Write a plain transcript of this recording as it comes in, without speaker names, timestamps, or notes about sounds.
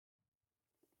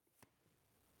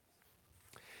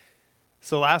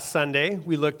So last Sunday,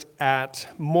 we looked at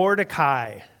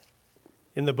Mordecai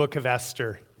in the Book of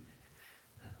Esther.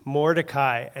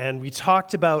 Mordecai, and we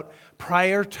talked about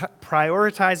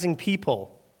prioritizing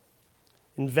people,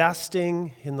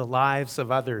 investing in the lives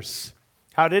of others.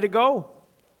 How did it go?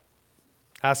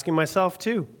 Asking myself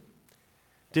too.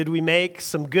 Did we make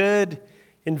some good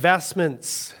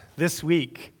investments this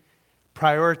week,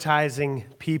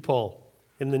 prioritizing people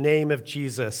in the name of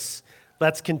Jesus?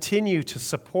 Let's continue to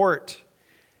support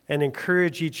and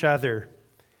encourage each other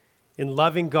in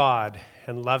loving God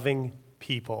and loving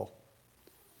people.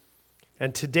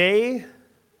 And today,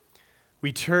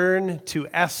 we turn to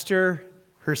Esther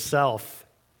herself.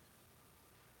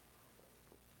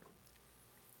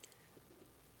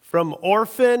 From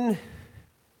orphan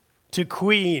to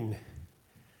queen,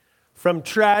 from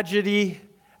tragedy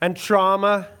and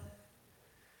trauma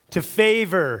to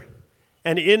favor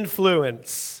and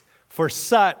influence for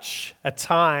such a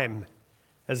time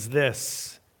as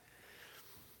this.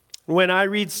 When I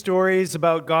read stories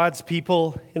about God's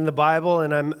people in the Bible,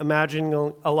 and I'm imagining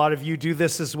a lot of you do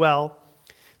this as well,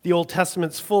 the Old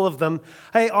Testament's full of them,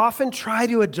 I often try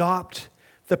to adopt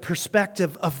the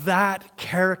perspective of that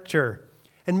character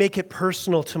and make it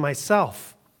personal to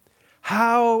myself.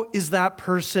 How is that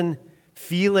person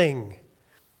feeling?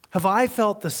 Have I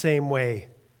felt the same way?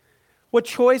 What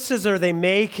choices are they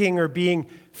making or being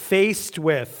faced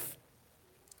with?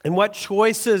 And what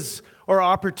choices or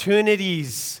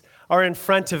opportunities are in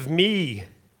front of me?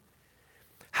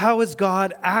 How is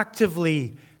God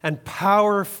actively and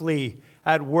powerfully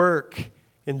at work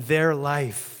in their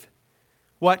life?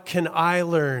 What can I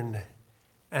learn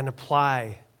and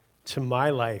apply to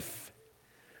my life?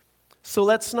 So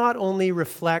let's not only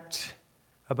reflect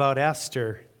about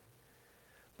Esther,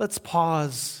 let's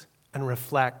pause and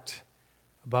reflect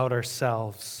about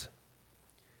ourselves.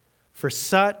 For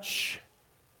such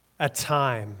a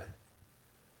time,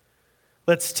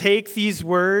 let's take these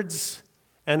words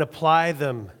and apply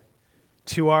them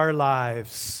to our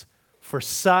lives. For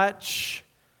such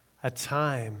a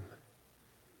time.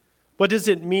 What does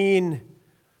it mean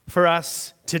for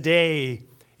us today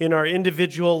in our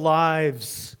individual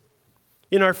lives,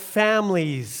 in our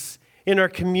families, in our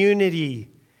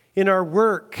community, in our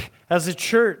work as a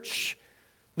church,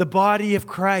 the body of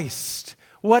Christ?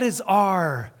 What is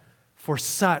our for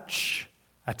such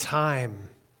a time?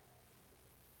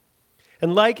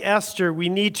 And like Esther, we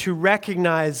need to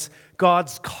recognize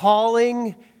God's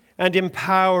calling and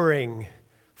empowering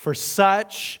for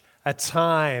such a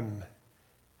time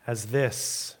as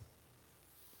this.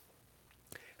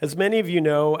 As many of you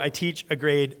know, I teach a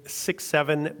grade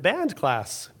 6-7 band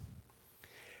class.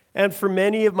 And for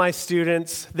many of my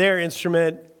students, their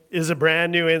instrument is a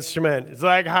brand new instrument. It's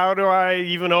like, how do I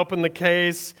even open the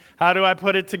case? How do I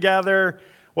put it together?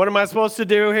 What am I supposed to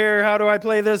do here? How do I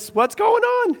play this? What's going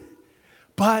on?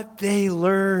 But they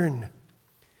learn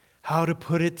how to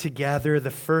put it together,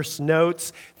 the first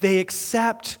notes. They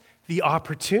accept the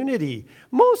opportunity.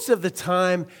 Most of the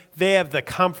time, they have the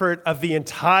comfort of the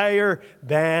entire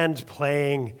band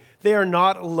playing. They are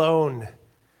not alone.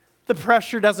 The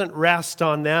pressure doesn't rest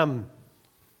on them.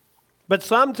 But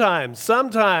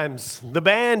sometimes the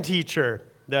band teacher,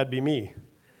 that'd be me,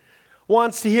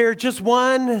 wants to hear just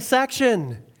one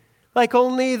section. Like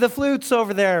only the flutes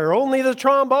over there, only the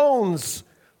trombones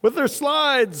with their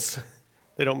slides.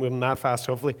 They don't move them that fast,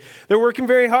 hopefully. They're working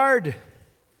very hard.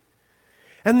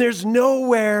 And there's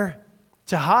nowhere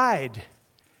to hide.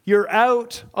 You're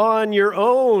out on your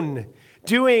own,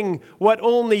 doing what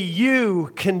only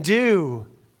you can do.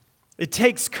 It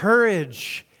takes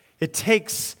courage. It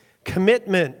takes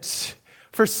commitment.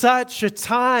 For such a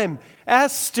time,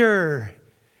 Esther,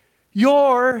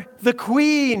 you're the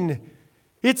queen.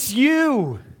 It's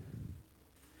you.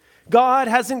 God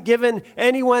hasn't given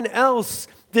anyone else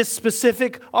this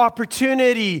specific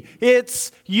opportunity.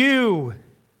 It's you.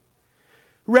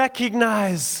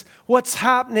 Recognize what's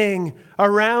happening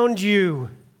around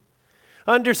you.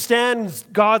 Understand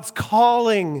God's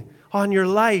calling on your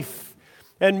life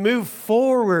and move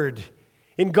forward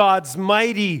in God's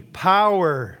mighty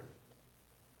power.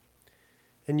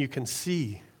 And you can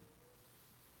see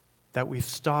that we've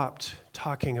stopped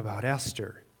talking about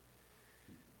Esther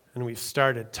and we've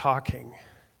started talking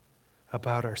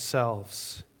about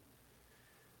ourselves.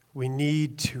 We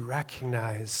need to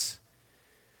recognize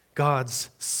God's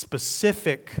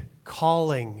specific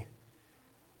calling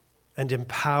and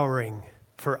empowering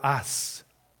for us.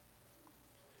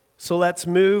 So let's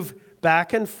move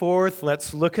back and forth.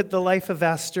 Let's look at the life of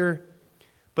Esther,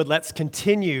 but let's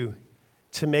continue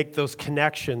to make those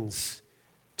connections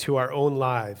to our own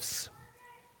lives.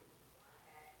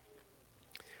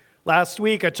 Last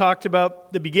week, I talked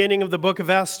about the beginning of the Book of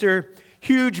Esther.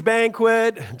 Huge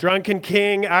banquet, drunken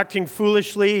king acting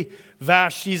foolishly.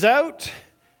 Vashti's out,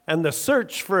 and the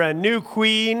search for a new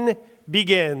queen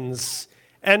begins.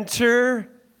 Enter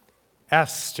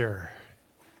Esther.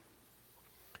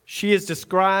 She is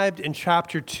described in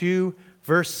chapter 2,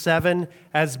 verse 7,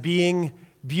 as being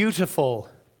beautiful,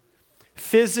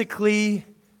 physically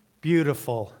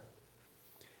beautiful.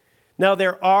 Now,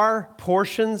 there are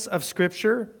portions of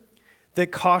Scripture that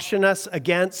caution us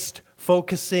against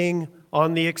focusing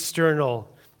on the external,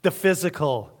 the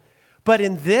physical. But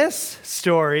in this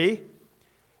story,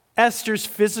 Esther's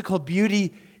physical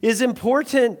beauty is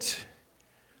important.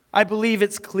 I believe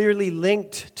it's clearly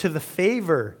linked to the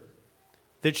favor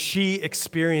that she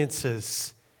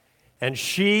experiences. And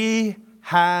she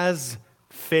has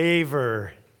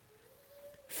favor.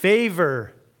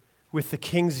 Favor with the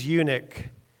king's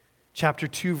eunuch. Chapter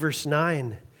 2, verse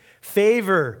 9.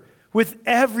 Favor with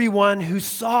everyone who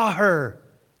saw her.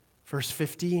 Verse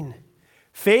 15.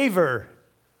 Favor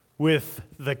with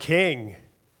the king.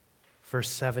 Verse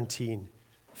 17.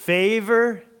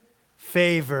 Favor,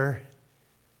 favor,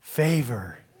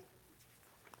 favor.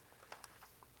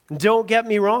 Don't get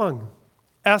me wrong.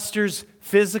 Esther's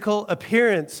physical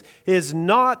appearance is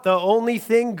not the only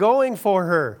thing going for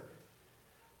her.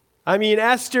 I mean,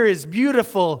 Esther is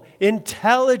beautiful,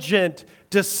 intelligent,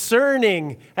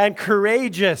 discerning, and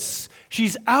courageous.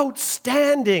 She's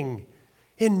outstanding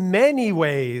in many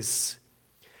ways.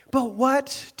 But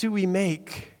what do we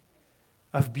make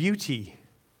of beauty?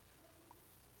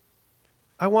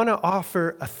 I want to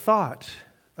offer a thought,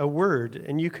 a word,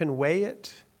 and you can weigh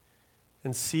it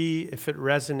and see if it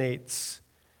resonates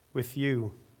with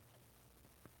you.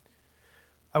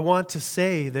 I want to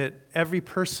say that every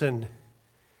person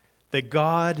that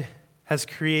God has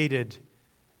created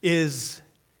is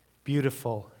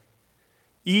beautiful.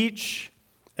 Each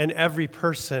and every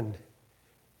person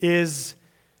is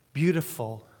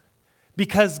beautiful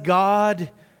because God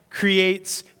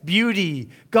creates beauty.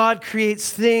 God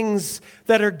creates things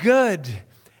that are good.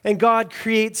 And God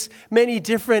creates many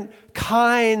different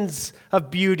kinds of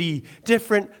beauty,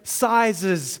 different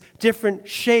sizes, different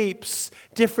shapes,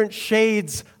 different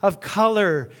shades of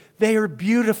color. They are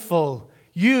beautiful.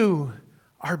 You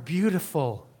are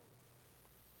beautiful.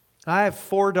 I have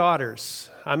 4 daughters.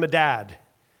 I'm a dad.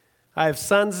 I have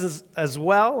sons as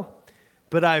well,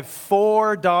 but I have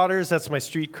 4 daughters. That's my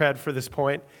street cred for this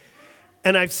point.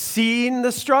 And I've seen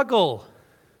the struggle,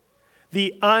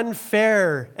 the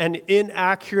unfair and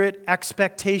inaccurate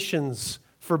expectations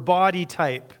for body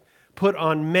type put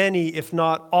on many, if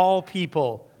not all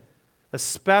people,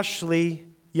 especially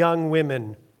young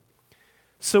women.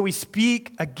 So we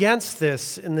speak against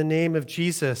this in the name of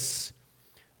Jesus.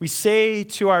 We say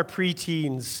to our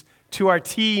preteens, to our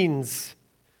teens,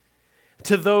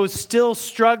 to those still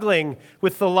struggling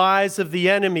with the lies of the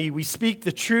enemy, we speak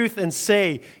the truth and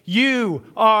say, you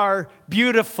are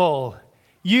beautiful.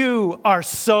 You are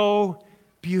so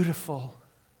beautiful.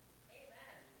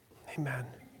 Amen.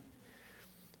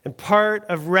 And part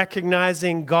of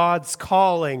recognizing God's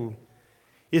calling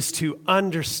is to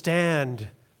understand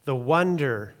the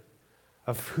wonder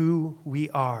of who we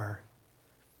are.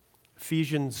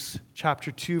 Ephesians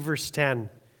chapter 2, verse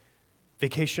 10,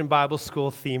 Vacation Bible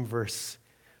School theme verse.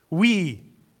 We,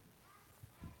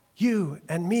 you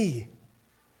and me,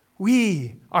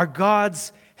 we are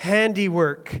God's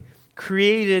handiwork,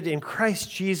 created in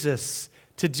Christ Jesus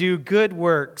to do good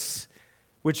works,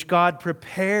 which God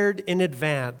prepared in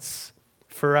advance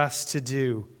for us to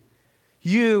do.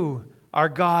 You are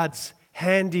God's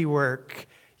handiwork.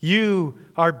 You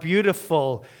are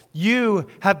beautiful. You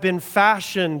have been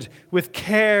fashioned with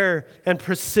care and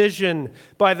precision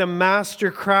by the master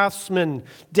craftsman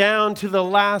down to the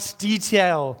last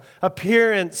detail,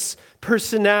 appearance,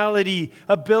 personality,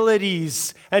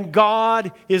 abilities. And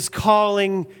God is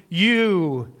calling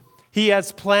you. He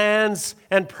has plans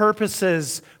and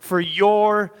purposes for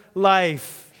your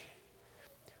life.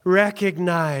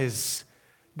 Recognize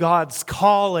God's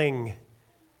calling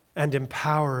and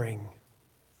empowering.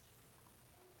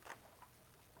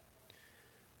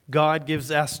 God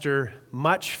gives Esther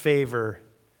much favor.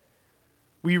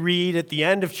 We read at the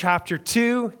end of chapter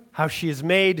 2 how she is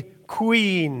made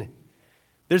queen.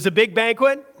 There's a big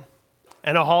banquet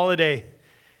and a holiday.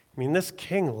 I mean, this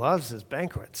king loves his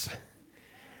banquets.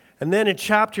 And then in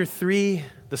chapter 3,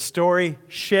 the story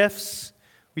shifts.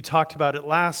 We talked about it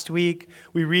last week.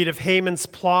 We read of Haman's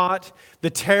plot, the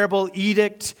terrible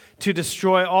edict to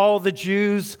destroy all the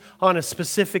Jews on a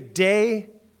specific day.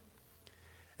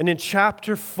 And in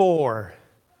chapter 4,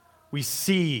 we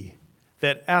see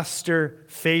that Esther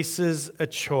faces a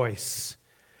choice.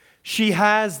 She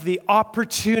has the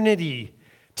opportunity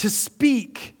to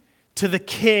speak to the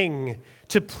king,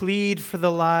 to plead for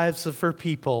the lives of her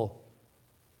people.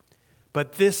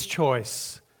 But this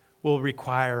choice will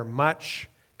require much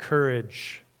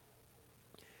courage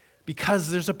because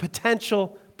there's a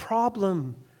potential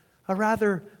problem, a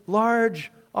rather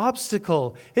large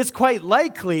obstacle. It's quite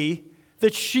likely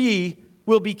that she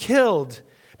will be killed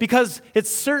because it's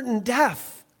certain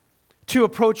death to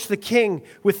approach the king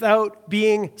without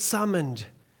being summoned.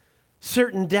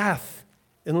 Certain death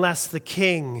unless the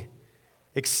king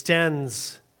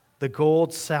extends the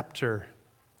gold scepter,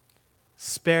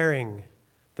 sparing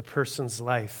the person's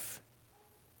life.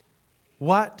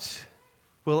 What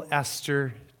will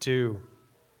Esther do?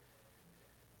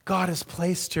 God has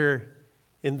placed her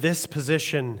in this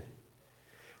position,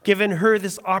 given her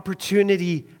this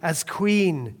opportunity as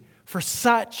queen for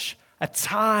such a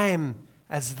time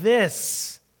as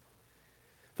this.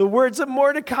 The words of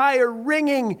Mordecai are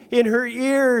ringing in her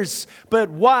ears, but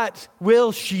what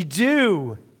will she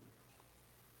do?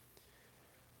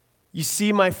 You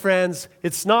see, my friends,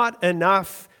 it's not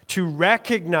enough to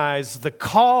recognize the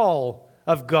call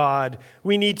of God.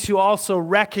 We need to also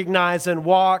recognize and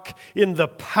walk in the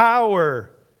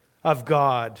power of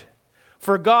God.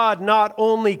 For God not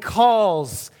only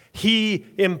calls, He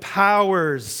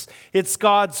empowers. It's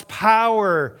God's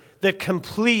power that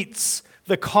completes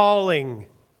the calling.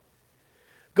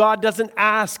 God doesn't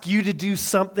ask you to do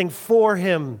something for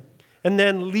Him and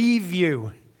then leave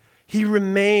you. He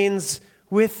remains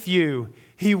with you.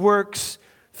 He works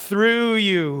through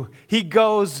you. He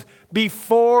goes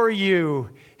before you.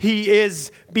 He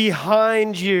is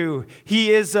behind you.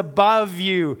 He is above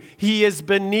you. He is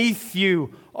beneath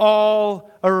you,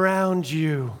 all around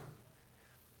you.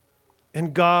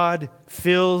 And God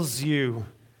fills you.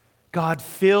 God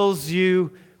fills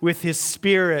you with His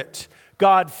Spirit.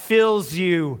 God fills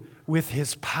you with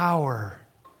His power.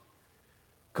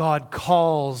 God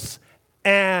calls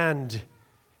and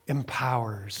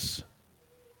empowers.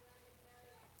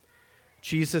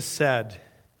 Jesus said,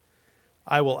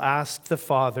 I will ask the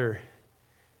Father,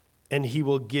 and He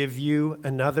will give you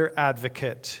another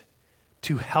advocate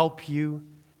to help you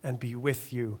and be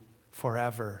with you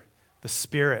forever, the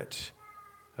Spirit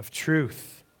of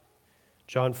truth.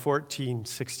 John 14,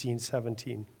 16,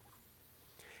 17.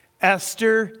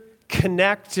 Esther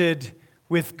connected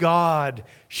with God.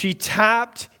 She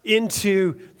tapped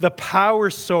into the power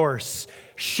source.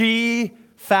 She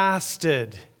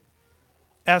fasted.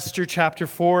 Esther chapter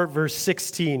 4, verse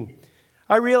 16.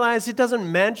 I realize it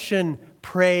doesn't mention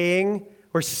praying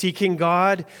or seeking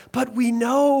God, but we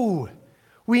know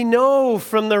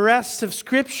from the rest of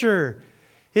Scripture,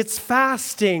 it's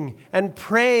fasting and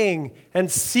praying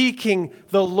and seeking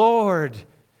the Lord.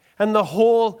 And the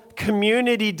whole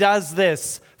community does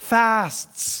this,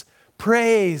 fasts,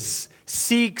 prays,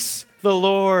 seeks the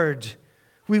Lord.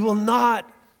 We will not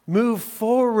move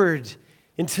forward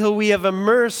until we have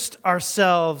immersed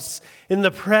ourselves in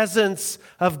the presence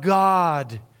of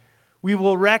God. We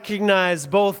will recognize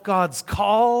both God's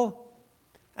call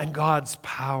and God's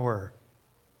power.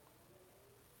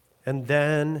 And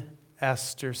then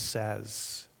Esther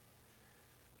says,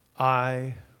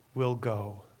 I will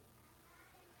go.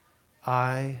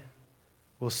 I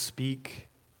will speak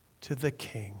to the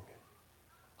king.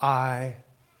 I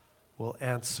will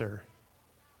answer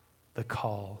the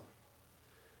call.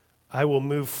 I will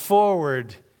move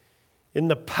forward in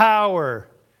the power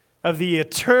of the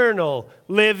eternal,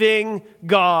 living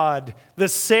God, the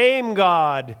same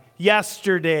God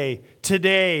yesterday,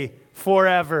 today,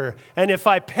 forever. And if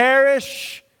I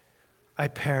perish, I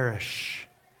perish.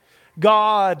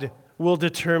 God will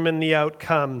determine the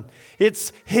outcome.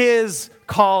 It's His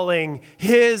calling,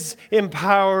 His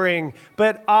empowering,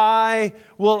 but I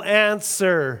will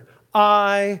answer.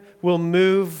 I will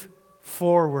move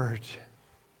forward.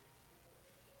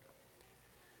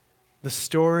 The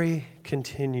story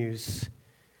continues.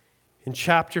 In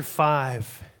chapter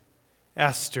 5,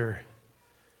 Esther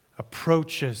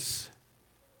approaches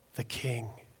the king.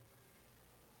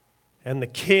 And the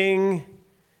king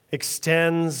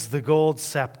extends the gold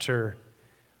scepter.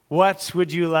 What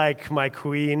would you like, my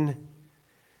queen?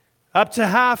 Up to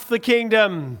half the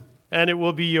kingdom, and it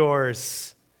will be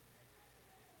yours.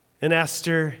 And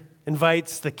Esther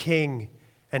invites the king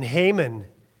and Haman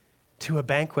to a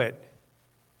banquet.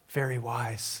 Very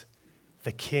wise.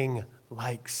 The king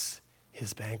likes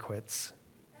his banquets.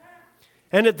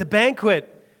 And at the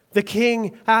banquet, the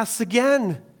king asks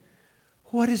again,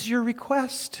 what is your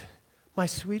request, my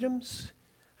sweetums?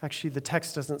 Actually, the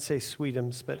text doesn't say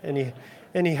sweetums, but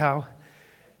anyhow.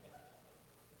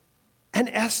 And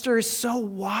Esther is so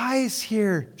wise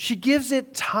here. She gives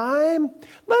it time.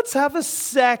 Let's have a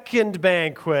second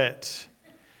banquet.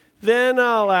 Then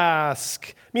I'll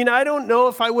ask. I mean, I don't know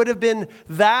if I would have been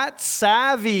that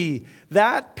savvy,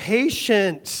 that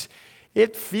patient.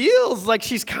 It feels like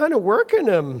she's kind of working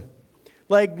him,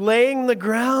 like laying the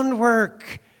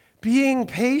groundwork, being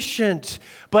patient.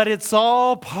 But it's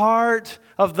all part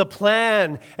of the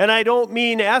plan. And I don't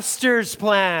mean Esther's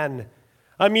plan.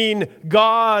 I mean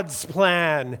God's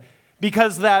plan.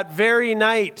 Because that very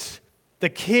night, the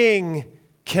king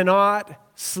cannot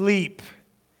sleep.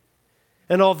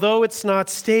 And although it's not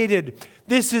stated,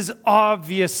 this is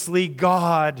obviously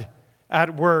God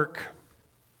at work.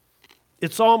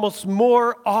 It's almost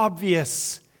more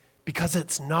obvious because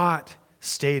it's not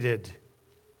stated.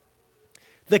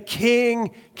 The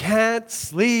king can't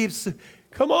sleep. So,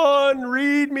 come on,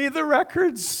 read me the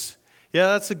records. Yeah,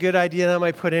 that's a good idea. That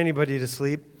might put anybody to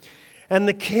sleep. And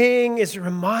the king is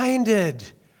reminded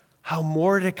how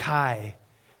Mordecai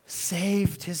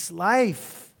saved his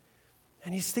life.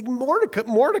 And he's thinking,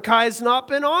 Mordecai has not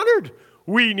been honored.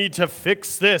 We need to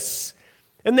fix this.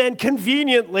 And then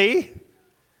conveniently,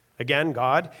 again,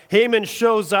 God, Haman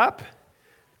shows up.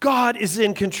 God is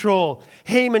in control.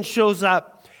 Haman shows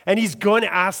up, and he's going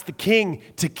to ask the king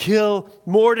to kill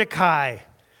Mordecai.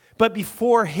 But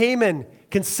before Haman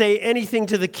can say anything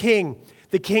to the king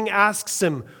asks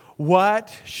him,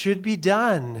 what should be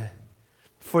done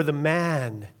for the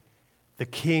man the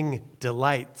king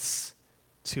delights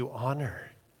to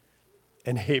honor?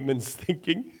 And Haman's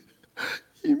thinking,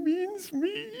 he means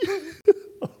me.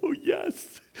 Oh,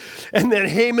 yes. And then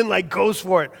Haman goes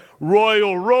for it.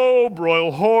 Royal robe,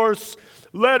 royal horse,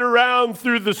 led around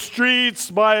through the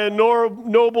streets by a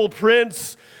noble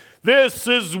prince. This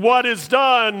is what is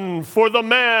done for the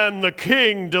man the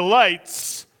king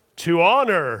delights to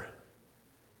honor.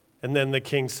 And then the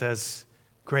king says,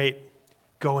 great,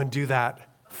 go and do that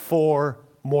for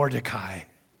Mordecai.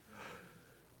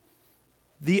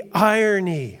 The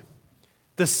irony,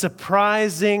 the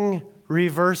surprising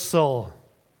reversal.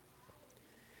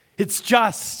 It's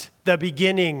just the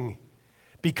beginning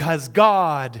because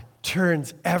God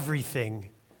turns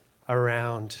everything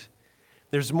around.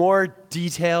 There's more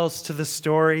details to the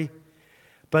story,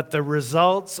 but the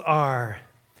results are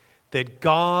that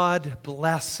God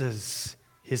blesses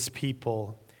his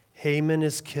people. Haman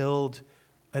is killed.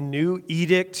 A new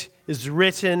edict is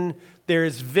written. There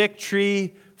is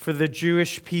victory for the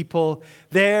Jewish people.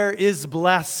 There is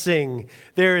blessing.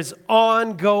 There is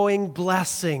ongoing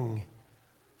blessing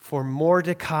for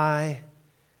Mordecai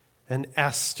and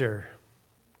Esther.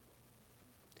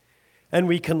 And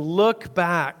we can look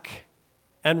back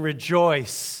and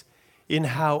rejoice in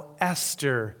how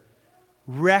Esther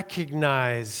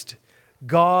recognized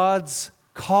God's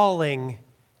calling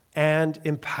and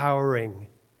empowering.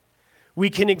 We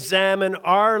can examine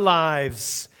our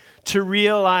lives to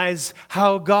realize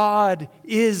how God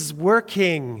is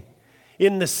working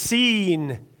in the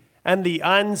seen and the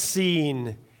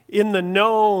unseen, in the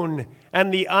known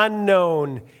and the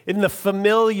unknown, in the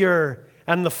familiar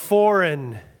and the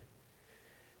foreign.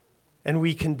 And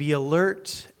we can be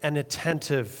alert and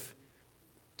attentive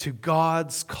to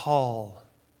God's call.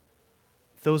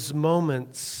 Those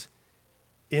moments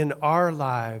in our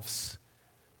lives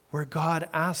where God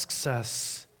asks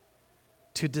us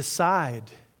to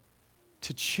decide,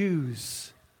 to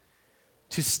choose,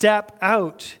 to step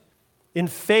out in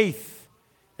faith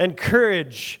and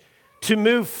courage, to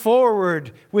move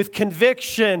forward with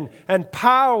conviction and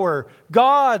power,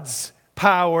 God's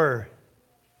power.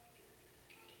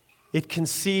 It can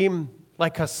seem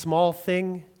like a small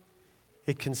thing.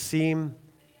 It can seem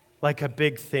like a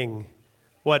big thing.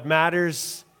 What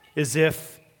matters is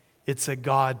if it's a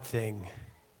God thing.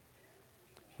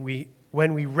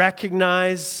 When we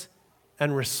recognize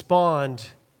and respond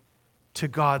to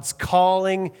God's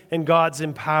calling and God's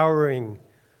empowering,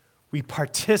 we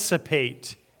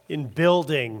participate in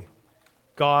building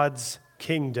God's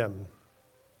kingdom.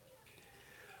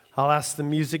 I'll ask the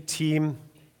music team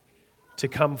to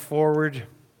come forward.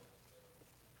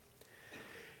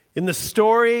 In the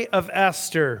story of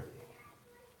Esther,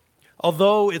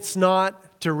 although it's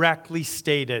not directly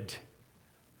stated,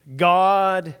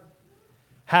 God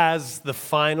has the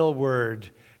final word.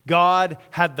 God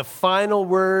had the final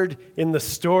word in the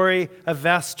story of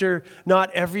Esther.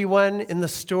 Not everyone in the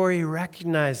story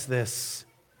recognized this,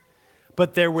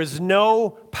 but there was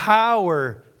no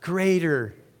power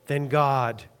greater than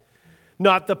God.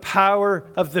 Not the power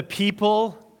of the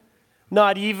people,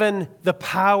 not even the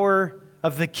power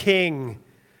of the king.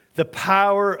 The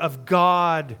power of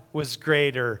God was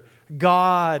greater.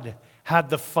 God had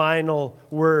the final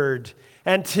word.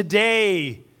 And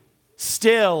today,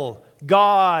 still,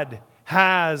 God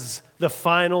has the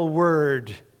final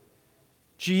word.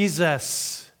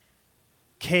 Jesus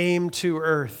came to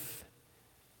earth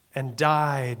and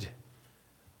died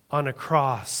on a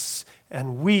cross,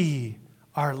 and we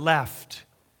are left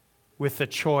with a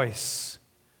choice.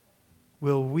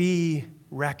 Will we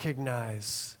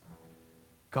recognize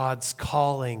God's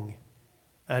calling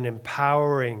and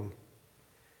empowering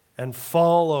and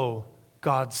follow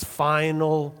God's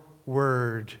final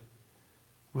word?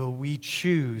 Will we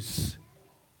choose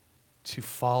to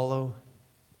follow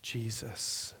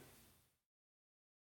Jesus?